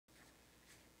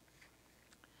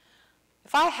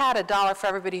If I had a dollar for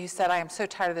everybody who said, I am so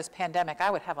tired of this pandemic, I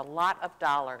would have a lot of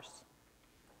dollars.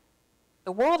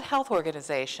 The World Health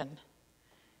Organization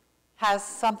has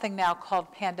something now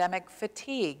called pandemic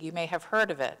fatigue. You may have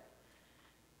heard of it.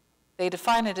 They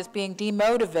define it as being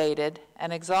demotivated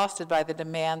and exhausted by the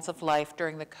demands of life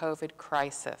during the COVID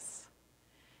crisis.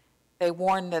 They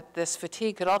warn that this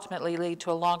fatigue could ultimately lead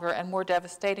to a longer and more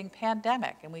devastating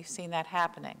pandemic, and we've seen that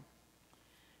happening.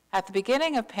 At the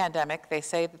beginning of pandemic, they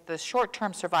say that the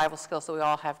short-term survival skills that we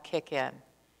all have kick in,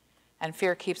 and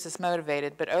fear keeps us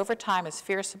motivated, but over time, as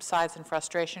fear subsides and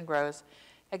frustration grows,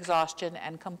 exhaustion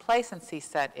and complacency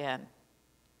set in.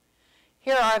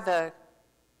 Here are the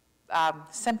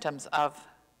symptoms of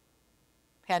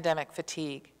pandemic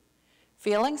fatigue.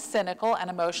 Feeling cynical and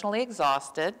emotionally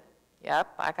exhausted. Yep,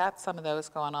 I got some of those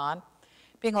going on.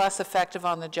 Being less effective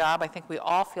on the job. I think we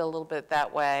all feel a little bit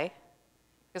that way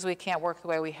because we can't work the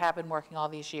way we have been working all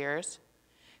these years.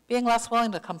 Being less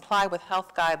willing to comply with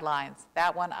health guidelines.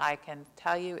 That one I can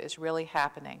tell you is really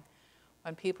happening.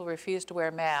 When people refuse to wear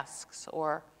masks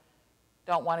or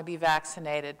don't want to be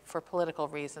vaccinated for political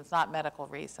reasons, not medical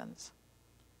reasons.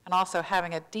 And also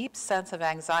having a deep sense of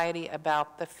anxiety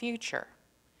about the future.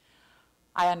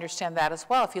 I understand that as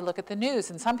well if you look at the news.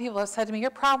 And some people have said to me,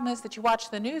 your problem is that you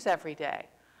watch the news every day.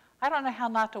 I don't know how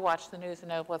not to watch the news and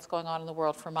know what's going on in the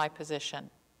world from my position.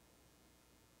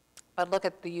 But look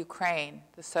at the Ukraine,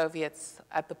 the Soviets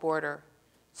at the border.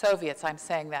 Soviets, I'm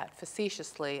saying that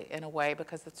facetiously in a way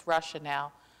because it's Russia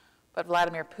now. But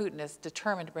Vladimir Putin is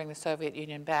determined to bring the Soviet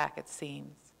Union back, it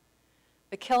seems.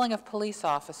 The killing of police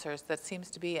officers, that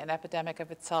seems to be an epidemic of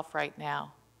itself right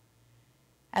now.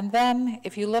 And then,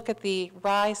 if you look at the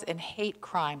rise in hate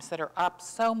crimes that are up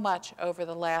so much over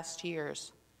the last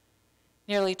years,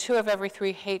 nearly 2 of every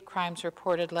 3 hate crimes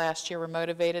reported last year were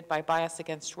motivated by bias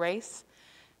against race,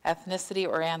 ethnicity,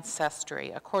 or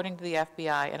ancestry, according to the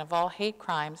FBI. And of all hate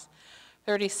crimes,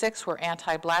 36 were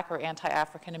anti-Black or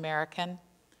anti-African American,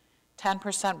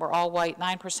 10% were all white,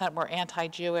 9% were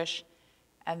anti-Jewish,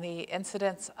 and the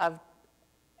incidence of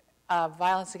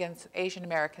violence against Asian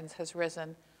Americans has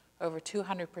risen over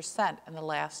 200% in the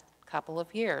last couple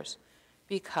of years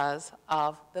because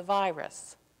of the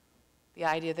virus, the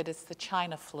idea that it's the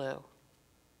China flu.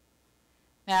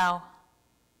 Now,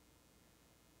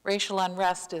 racial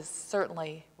unrest is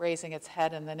certainly raising its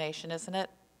head in the nation, isn't it?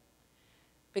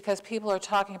 Because people are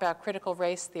talking about critical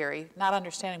race theory, not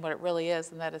understanding what it really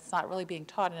is and that it's not really being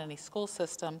taught in any school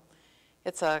system.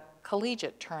 It's a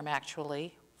collegiate term,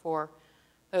 actually, for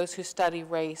those who study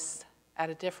race at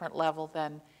a different level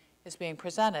than is being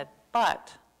presented.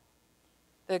 But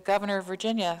the governor of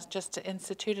Virginia just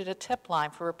instituted a tip line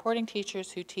for reporting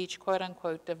teachers who teach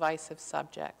quote-unquote divisive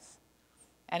subjects.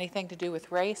 Anything to do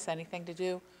with race, anything to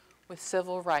do with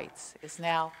civil rights is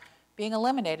now being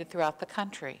eliminated throughout the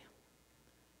country.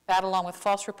 That, along with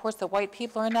false reports that white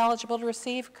people are ineligible to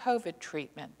receive COVID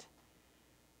treatment,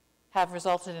 have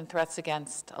resulted in threats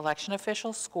against election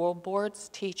officials, school boards,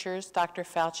 teachers, Dr.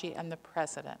 Fauci, and the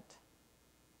president.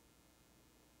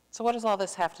 So what does all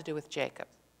this have to do with Jacob?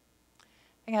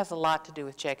 I think it has a lot to do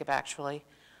with Jacob, actually.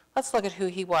 Let's look at who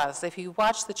he was. If you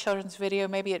watched the children's video,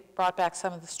 maybe it brought back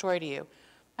some of the story to you.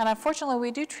 And unfortunately,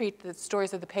 we do treat the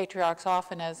stories of the patriarchs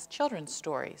often as children's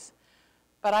stories,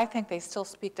 but I think they still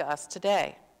speak to us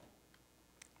today.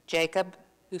 Jacob,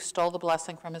 who stole the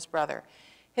blessing from his brother.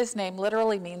 His name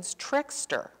literally means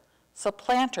trickster,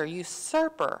 supplanter,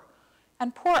 usurper.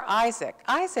 And poor Isaac.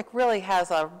 Isaac really has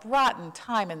a rotten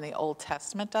time in the Old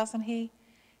Testament, doesn't he?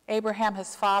 Abraham,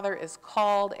 his father, is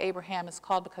called. Abraham is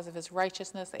called because of his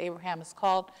righteousness. Abraham is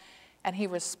called, and he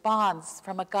responds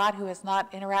from a God who has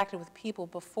not interacted with people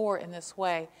before in this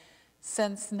way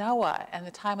since Noah and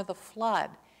the time of the flood.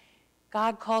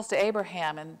 God calls to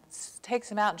Abraham and takes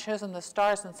him out and shows him the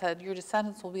stars and said, your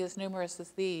descendants will be as numerous as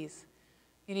these.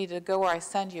 You need to go where I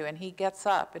send you. And he gets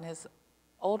up in his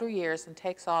older years and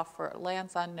takes off for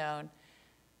lands unknown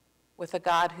with a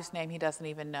God whose name he doesn't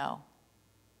even know.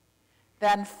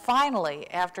 Then finally,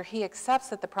 after he accepts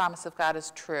that the promise of God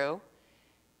is true,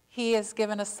 he is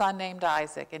given a son named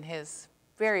Isaac in his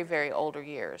very, very older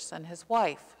years. And his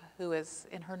wife, who is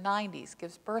in her 90s,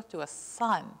 gives birth to a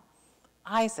son,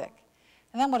 Isaac.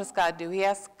 And then what does God do? He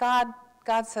asks God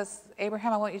says,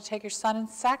 Abraham, I want you to take your son and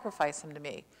sacrifice him to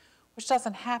me, which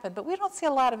doesn't happen. But we don't see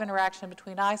a lot of interaction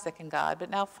between Isaac and God. But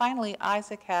now finally,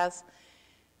 Isaac has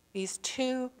these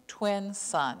 2 twin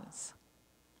sons.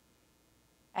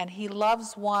 And he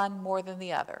loves one more than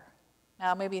the other.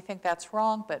 Now, maybe you think that's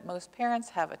wrong, but most parents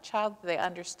have a child that they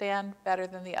understand better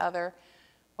than the other,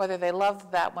 whether they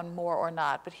love that one more or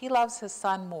not. But he loves his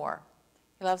son more.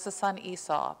 He loves his son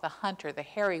Esau, the hunter, the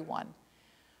hairy one.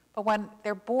 But when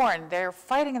they're born, they're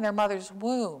fighting in their mother's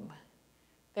womb.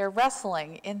 They're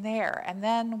wrestling in there. And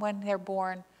then when they're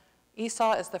born,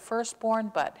 Esau is the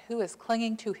firstborn, but who is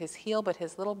clinging to his heel but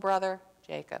his little brother,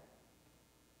 Jacob.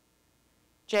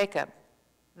 Jacob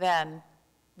then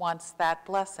wants that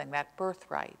blessing, that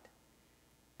birthright.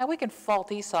 Now we can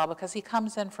fault Esau because he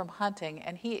comes in from hunting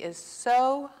and he is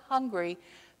so hungry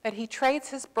that he trades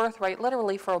his birthright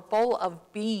literally for a bowl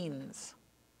of beans.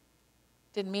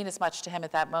 Didn't mean as much to him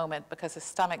at that moment because his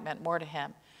stomach meant more to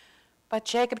him. But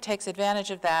Jacob takes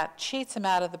advantage of that, cheats him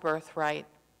out of the birthright.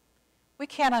 We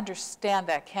can't understand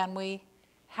that, can we?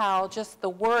 How just the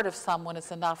word of someone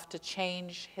is enough to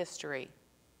change history.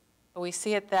 But we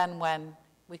see it then when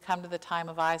we come to the time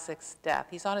of Isaac's death.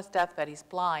 He's on his deathbed, he's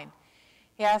blind.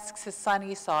 He asks his son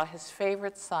Esau, his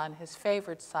favorite son,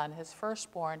 his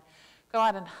firstborn, go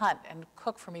out and hunt and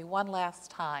cook for me one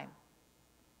last time.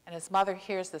 And his mother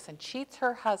hears this and cheats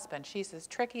her husband. She's as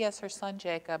tricky as her son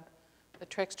Jacob, the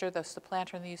trickster, the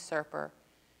supplanter, and the usurper.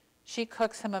 She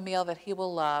cooks him a meal that he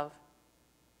will love,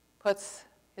 puts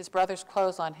his brother's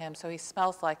clothes on him so he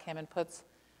smells like him, and puts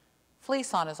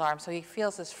fleece on his arm so he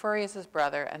feels as furry as his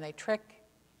brother, and they trick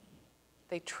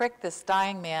this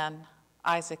dying man,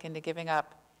 Isaac, into giving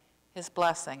up his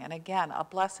blessing. And again, a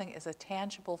blessing is a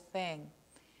tangible thing.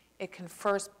 It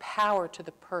confers power to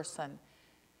the person.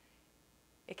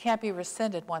 It can't be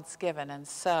rescinded once given, and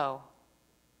so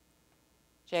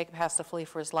Jacob has to flee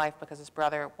for his life because his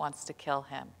brother wants to kill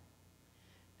him.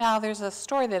 Now, there's a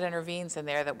story that intervenes in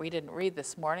there that we didn't read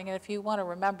this morning, and if you want to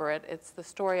remember it, it's the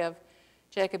story of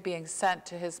Jacob being sent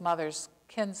to his mother's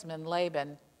kinsman,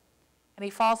 Laban, and he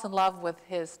falls in love with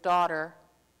his daughter,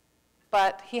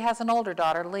 but he has an older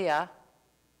daughter, Leah,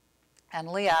 and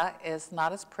Leah is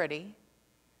not as pretty.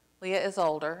 Leah is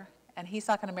older, and he's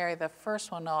not going to marry the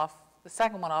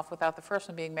second one off without the first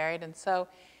one being married, and so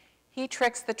he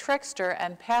tricks the trickster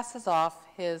and passes off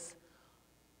his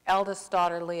eldest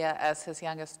daughter, Leah, as his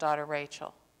youngest daughter,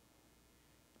 Rachel.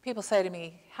 People say to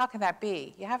me, how can that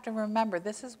be? You have to remember,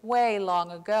 this is way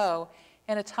long ago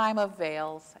in a time of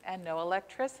veils and no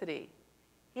electricity.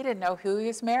 He didn't know who he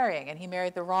was marrying, and he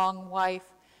married the wrong wife.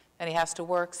 Then he has to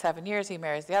work 7 years. He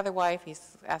marries the other wife. He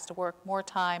has to work more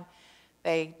time.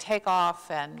 They take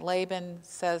off, and Laban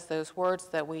says those words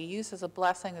that we use as a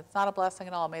blessing. It's not a blessing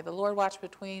at all. May the Lord watch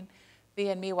between thee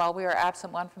and me while we are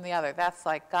absent one from the other. That's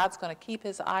like God's going to keep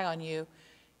his eye on you,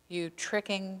 you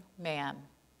tricking man.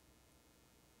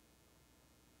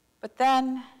 But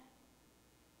then,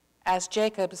 as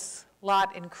Jacob's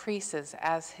lot increases,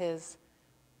 as his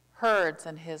herds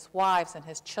and his wives and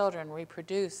his children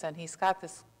reproduce, and he's got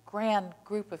this grand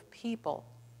group of people,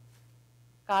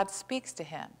 God speaks to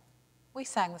him. We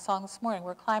sang the song this morning,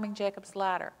 we're climbing Jacob's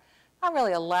ladder. Not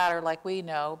really a ladder like we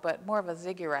know, but more of a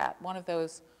ziggurat, one of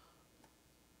those.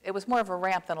 It was more of a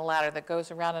ramp than a ladder that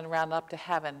goes around and around up to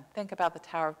heaven. Think about the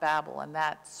Tower of Babel and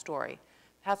that story.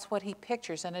 That's what he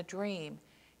pictures in a dream.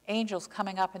 Angels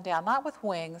coming up and down, not with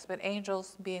wings, but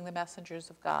angels being the messengers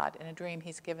of God. In a dream,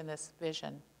 he's given this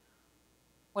vision.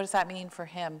 What does that mean for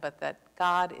him? But that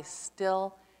God is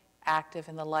still active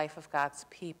in the life of God's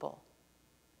people.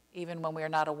 Even when we are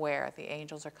not aware, the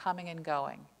angels are coming and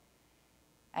going.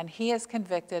 And he is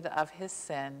convicted of his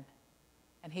sin,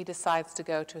 and he decides to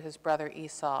go to his brother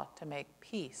Esau to make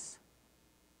peace.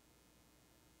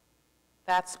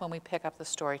 That's when we pick up the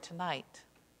story tonight,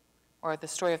 or the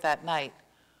story of that night,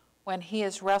 when he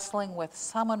is wrestling with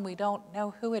someone we don't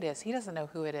know who it is. He doesn't know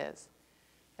who it is.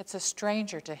 It's a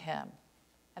stranger to him.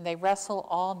 And they wrestle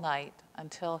all night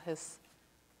until his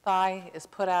thigh is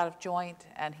put out of joint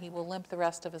and he will limp the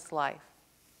rest of his life.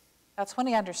 That's when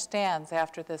he understands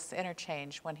after this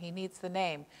interchange, when he needs the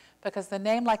name, because the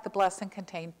name, like the blessing,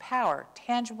 contained power,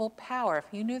 tangible power. If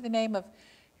you knew the name of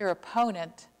your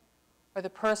opponent or the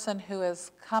person who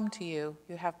has come to you,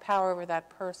 you have power over that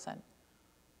person.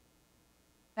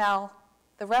 Now,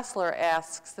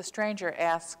 the stranger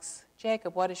asks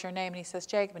Jacob, what is your name? And he says,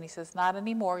 Jacob. And he says, not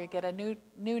anymore. You get a new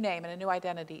name and a new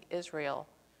identity, Israel.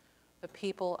 The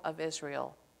people of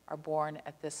Israel are born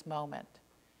at this moment.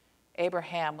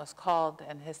 Abraham was called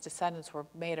and his descendants were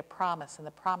made a promise, and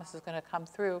the promise is going to come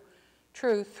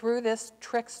true through this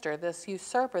trickster, this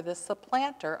usurper, this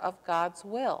supplanter of God's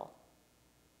will.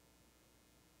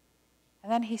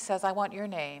 And then he says, I want your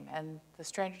name. And the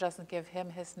stranger doesn't give him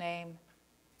his name,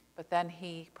 but then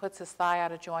he puts his thigh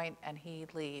out of joint and he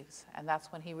leaves. And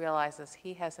that's when he realizes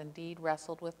he has indeed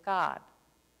wrestled with God.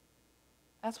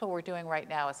 That's what we're doing right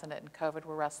now, isn't it? In COVID,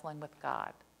 we're wrestling with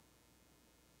God.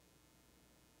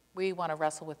 We want to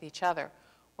wrestle with each other.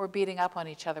 We're beating up on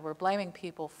each other. We're blaming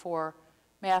people for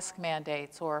mask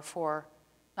mandates or for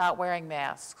not wearing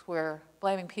masks. We're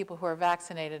blaming people who are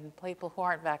vaccinated and people who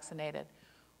aren't vaccinated.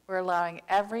 We're allowing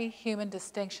every human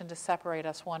distinction to separate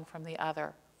us one from the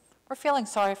other. We're feeling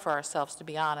sorry for ourselves, to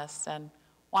be honest, and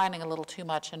whining a little too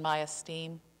much in my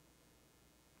esteem.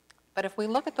 But if we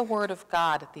look at the Word of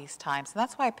God at these times, and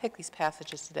that's why I picked these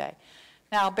passages today.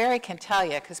 Now, Barry can tell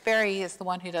you, because Barry is the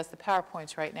one who does the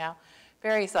PowerPoints right now.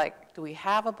 Barry's like, do we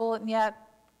have a bulletin yet?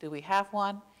 Do we have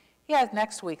one? He has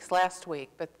next week's last week,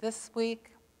 but this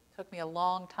week took me a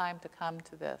long time to come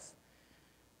to this.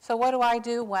 So what do I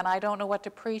do when I don't know what to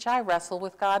preach? I wrestle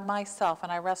with God myself,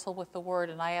 and I wrestle with the Word,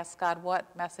 and I ask God,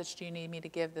 what message do you need me to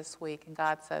give this week? And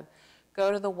God said,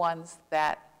 go to the ones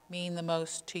that mean the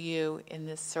most to you in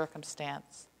this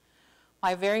circumstance.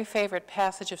 My very favorite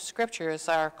passage of Scripture is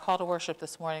our call to worship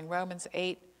this morning, Romans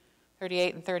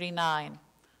 8:38 and 39.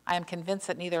 I am convinced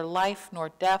that neither life, nor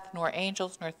death, nor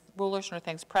angels, nor rulers, nor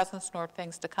things present, nor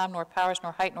things to come, nor powers,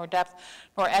 nor height, nor depth,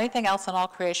 nor anything else in all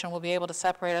creation will be able to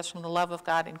separate us from the love of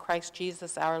God in Christ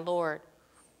Jesus our Lord.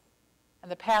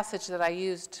 And the passage that I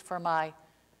used for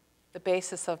the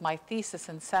basis of my thesis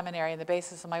in seminary and the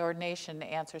basis of my ordination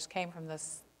answers came from the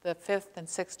 5th and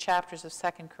 6th chapters of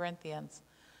 2 Corinthians.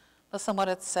 Listen what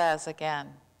it says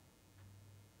again.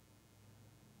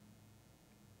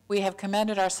 We have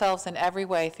commended ourselves in every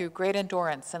way through great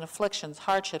endurance and afflictions,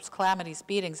 hardships, calamities,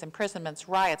 beatings, imprisonments,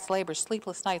 riots, labors,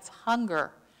 sleepless nights,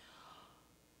 hunger.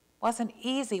 Wasn't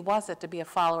easy, was it, to be a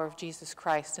follower of Jesus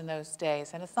Christ in those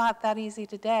days? And it's not that easy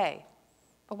today.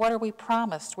 But what are we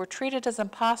promised? We're treated as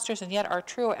impostors and yet are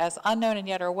true, as unknown and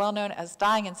yet are well known, as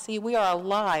dying and see we are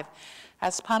alive,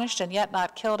 as punished and yet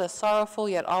not killed, as sorrowful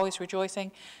yet always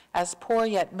rejoicing, as poor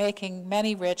yet making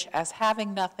many rich, as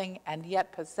having nothing and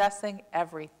yet possessing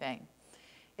everything.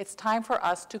 It's time for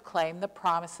us to claim the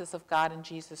promises of God in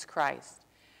Jesus Christ.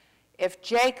 If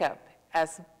Jacob,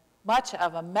 as much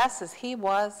of a mess as he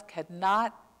was, could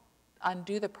not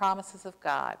undo the promises of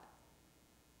God,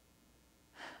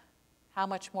 how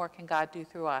much more can God do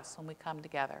through us when we come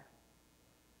together?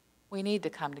 We need to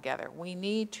come together. We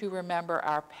need to remember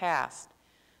our past.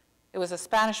 It was a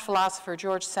Spanish philosopher,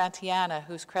 George Santayana,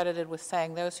 who's credited with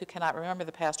saying, those who cannot remember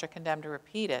the past are condemned to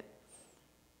repeat it.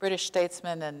 British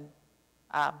statesman and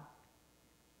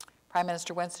Prime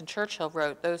Minister Winston Churchill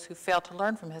wrote, those who fail to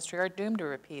learn from history are doomed to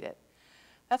repeat it.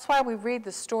 That's why we read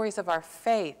the stories of our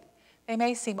faith. They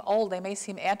may seem old, they may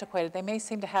seem antiquated, they may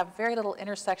seem to have very little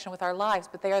intersection with our lives,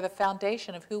 but they are the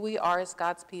foundation of who we are as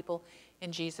God's people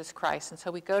in Jesus Christ. And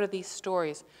so we go to these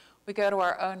stories, we go to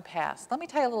our own past. Let me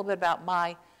tell you a little bit about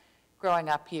my growing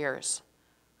up years.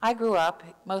 I grew up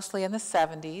mostly in the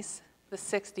 70s. The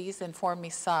 60s informed me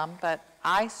some, but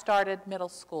I started middle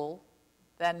school,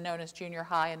 then known as junior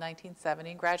high, in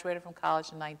 1970, and graduated from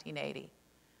college in 1980.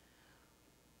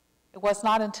 It was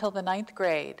not until the 9th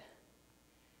grade.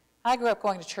 I grew up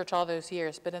going to church all those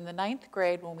years, but in the 9th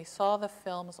grade, when we saw the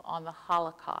films on the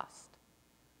Holocaust,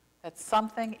 that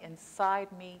something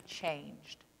inside me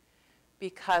changed,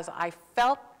 because I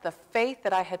felt the faith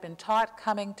that I had been taught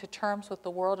coming to terms with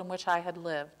the world in which I had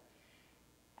lived.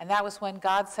 And that was when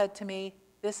God said to me,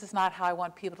 this is not how I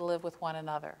want people to live with one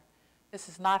another. This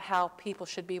is not how people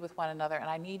should be with one another, and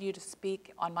I need you to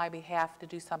speak on my behalf to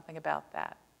do something about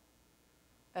that.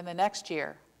 Then the next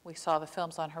year, we saw the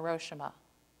films on Hiroshima.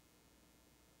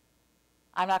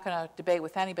 I'm not going to debate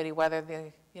with anybody whether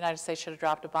the United States should have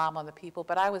dropped a bomb on the people,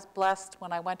 but I was blessed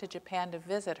when I went to Japan to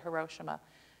visit Hiroshima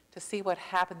to see what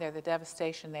happened there, the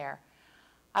devastation there.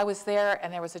 I was there,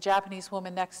 and there was a Japanese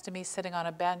woman next to me sitting on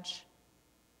a bench,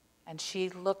 and she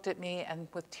looked at me and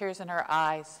with tears in her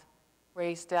eyes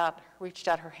reached out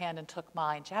her hand and took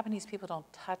mine. Japanese people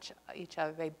don't touch each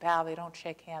other. They bow, they don't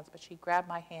shake hands, but she grabbed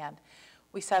my hand.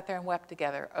 We sat there and wept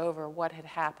together over what had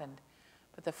happened.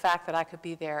 But the fact that I could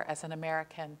be there as an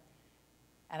American,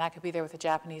 and I could be there with a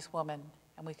Japanese woman,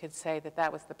 and we could say that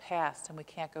that was the past and we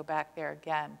can't go back there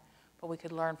again, but we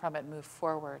could learn from it and move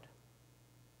forward.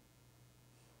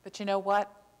 But you know what?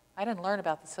 I didn't learn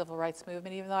about the civil rights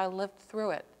movement even though I lived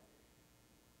through it.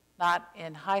 Not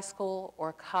in high school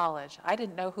or college. I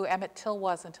didn't know who Emmett Till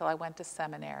was until I went to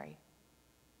seminary.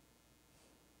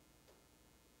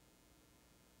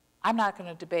 I'm not going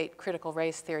to debate critical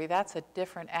race theory. That's a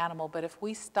different animal. But if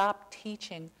we stop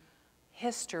teaching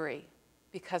history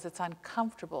because it's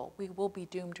uncomfortable, we will be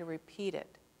doomed to repeat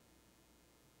it.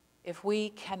 If we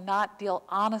cannot deal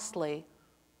honestly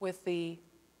with the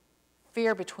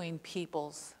fear between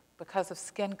peoples because of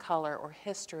skin color or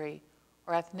history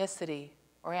or ethnicity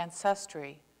or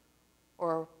ancestry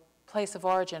or place of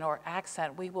origin or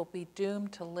accent, we will be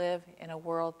doomed to live in a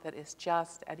world that is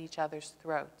just at each other's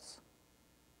throats.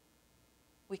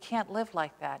 We can't live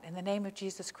like that. In the name of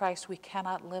Jesus Christ, we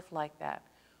cannot live like that.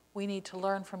 We need to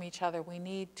learn from each other. We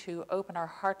need to open our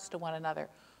hearts to one another.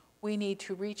 We need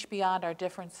to reach beyond our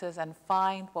differences and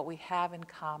find what we have in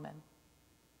common.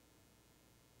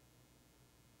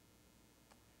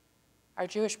 Our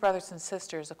Jewish brothers and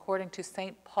sisters, according to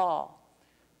St. Paul,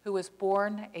 who was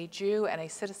born a Jew and a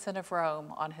citizen of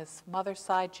Rome, on his mother's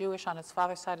side Jewish, on his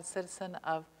father's side a citizen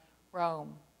of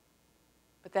Rome.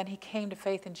 But then he came to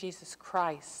faith in Jesus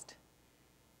Christ,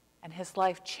 and his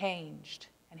life changed,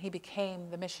 and he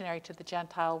became the missionary to the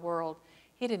Gentile world.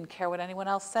 He didn't care what anyone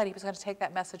else said. He was going to take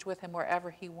that message with him wherever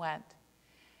he went.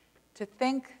 To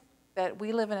think that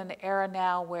we live in an era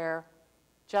now where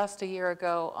just a year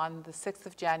ago, on the 6th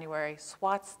of January,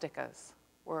 swastikas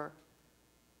were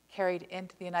carried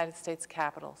into the United States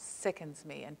Capitol sickens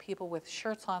me, and people with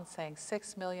shirts on saying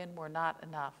 6 million were not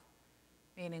enough,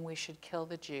 meaning we should kill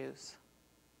the Jews.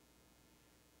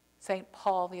 St.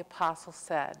 Paul the Apostle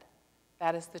said,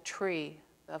 that is the tree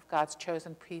of God's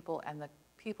chosen people, and the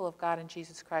people of God in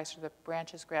Jesus Christ are the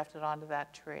branches grafted onto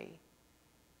that tree.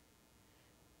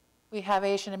 We have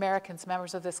Asian Americans,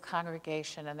 members of this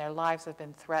congregation, and their lives have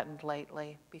been threatened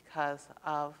lately because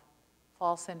of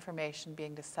false information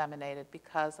being disseminated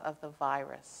because of the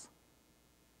virus.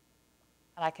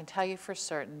 And I can tell you for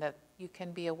certain that you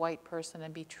can be a white person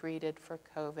and be treated for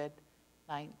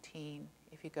COVID-19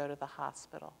 if you go to the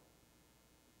hospital.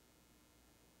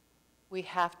 We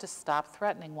have to stop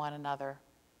threatening one another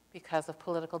because of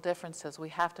political differences. We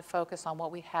have to focus on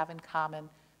what we have in common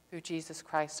through Jesus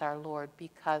Christ our Lord,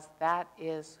 because that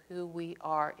is who we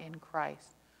are in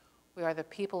Christ. We are the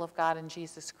people of God in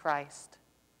Jesus Christ.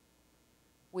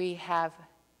 We have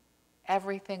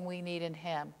everything we need in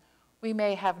him. We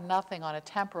may have nothing on a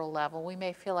temporal level. We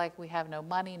may feel like we have no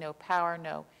money, no power,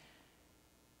 no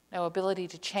ability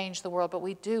to change the world, but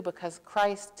we do, because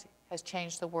Christ has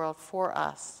changed the world for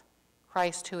us,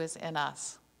 Christ who is in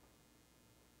us.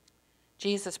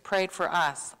 Jesus prayed for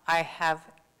us. I have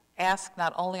asked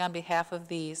not only on behalf of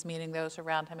these, meaning those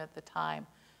around him at the time,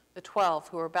 the 12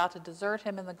 who were about to desert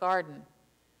him in the garden,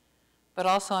 but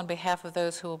also on behalf of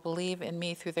those who will believe in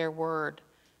me through their word,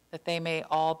 that they may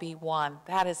all be one.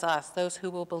 That is us, those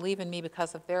who will believe in me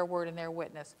because of their word and their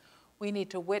witness. We need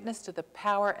to witness to the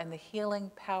power and the healing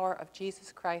power of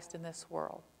Jesus Christ in this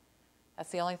world.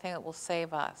 That's the only thing that will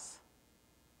save us.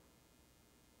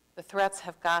 The threats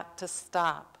have got to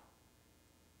stop.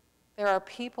 There are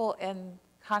people in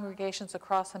congregations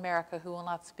across America who will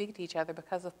not speak to each other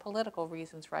because of political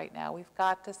reasons right now. We've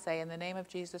got to say, in the name of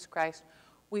Jesus Christ,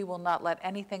 we will not let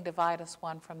anything divide us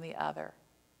one from the other.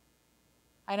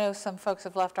 I know some folks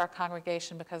have left our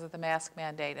congregation because of the mask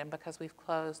mandate and because we've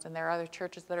closed, and there are other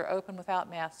churches that are open without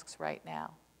masks right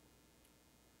now.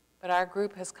 But our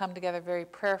group has come together very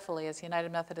prayerfully, as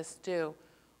United Methodists do.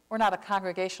 We're not a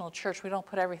congregational church. We don't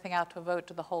put everything out to a vote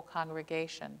to the whole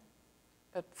congregation.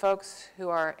 But folks who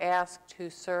are asked to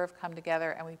serve come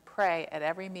together, and we pray at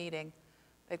every meeting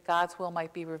that God's will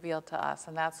might be revealed to us,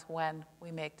 and that's when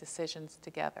we make decisions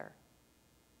together.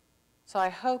 So I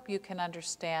hope you can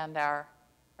understand our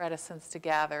reticence to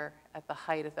gather at the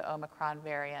height of the Omicron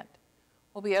variant.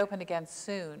 We'll be open again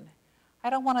soon. I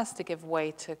don't want us to give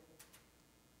way to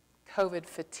COVID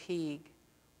fatigue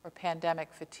or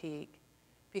pandemic fatigue,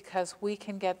 because we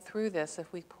can get through this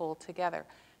if we pull together.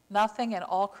 Nothing in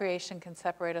all creation can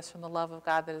separate us from the love of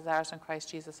God that is ours in Christ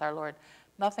Jesus our Lord.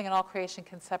 Nothing in all creation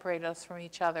can separate us from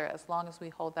each other as long as we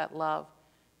hold that love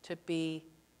to be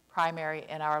primary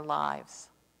in our lives.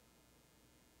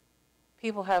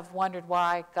 People have wondered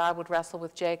why God would wrestle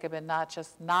with Jacob and not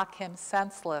just knock him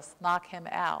senseless, knock him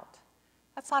out.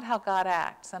 That's not how God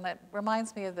acts, and it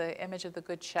reminds me of the image of the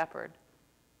Good Shepherd.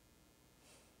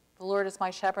 The Lord is my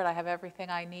shepherd, I have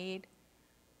everything I need.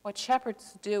 What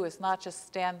shepherds do is not just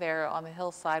stand there on the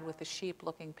hillside with the sheep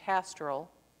looking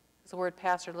pastoral, because the word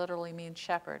pastor literally means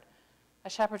shepherd. A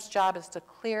shepherd's job is to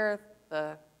clear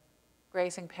the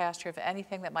grazing pasture of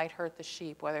anything that might hurt the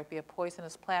sheep, whether it be a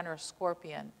poisonous plant or a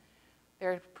scorpion.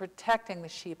 They're protecting the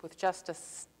sheep with just a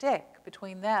stick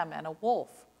between them and a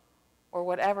wolf, or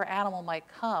whatever animal might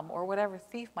come, or whatever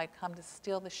thief might come to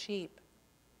steal the sheep.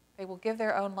 They will give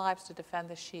their own lives to defend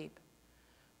the sheep.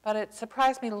 But it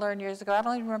surprised me to learn years ago, I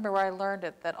don't even remember where I learned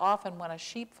it, that often when a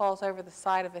sheep falls over the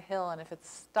side of a hill, and if it's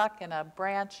stuck in a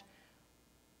branch,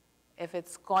 if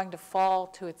it's going to fall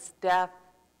to its death,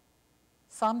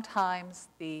 sometimes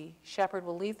the shepherd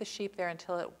will leave the sheep there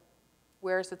until it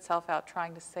wears itself out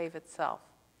trying to save itself.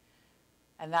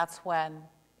 And that's when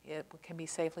it can be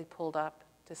safely pulled up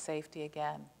to safety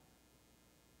again.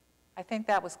 I think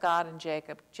that was God and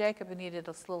Jacob. Jacob needed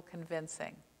a little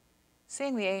convincing.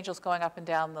 seeing the angels going up and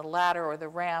down the ladder or the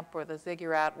ramp or the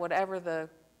ziggurat, whatever the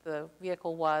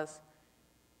vehicle was,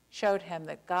 showed him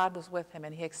that God was with him,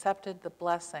 and he accepted the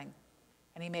blessing,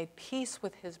 and he made peace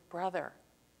with his brother.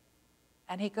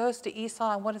 And he goes to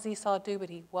Esau, and what does Esau do? But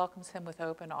he welcomes him with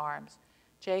open arms.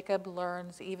 Jacob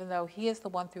learns, even though he is the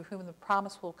one through whom the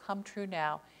promise will come true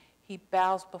now, he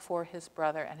bows before his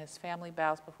brother, and his family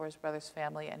bows before his brother's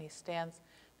family, and he stands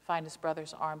to find his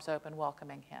brother's arms open,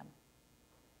 welcoming him.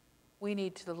 We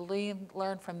need to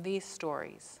learn from these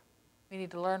stories. We need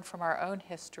to learn from our own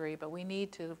history, but we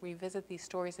need to revisit these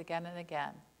stories again and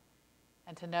again,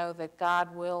 and to know that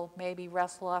God will maybe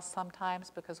wrestle us sometimes,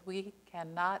 because we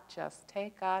cannot just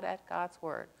take God at God's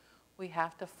word. We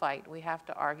have to fight, we have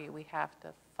to argue, we have to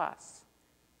fuss.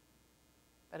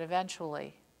 But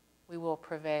eventually, we will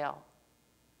prevail.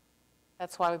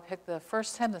 That's why we picked the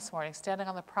first hymn this morning, Standing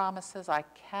on the Promises, I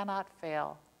Cannot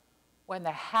Fail. When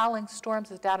the howling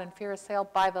storms of doubt and fear assail,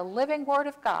 by the living word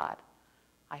of God,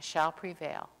 I shall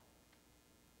prevail.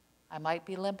 I might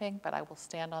be limping, but I will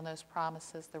stand on those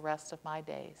promises the rest of my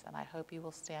days, and I hope you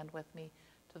will stand with me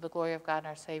to the glory of God and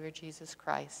our Savior, Jesus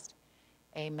Christ.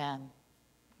 Amen.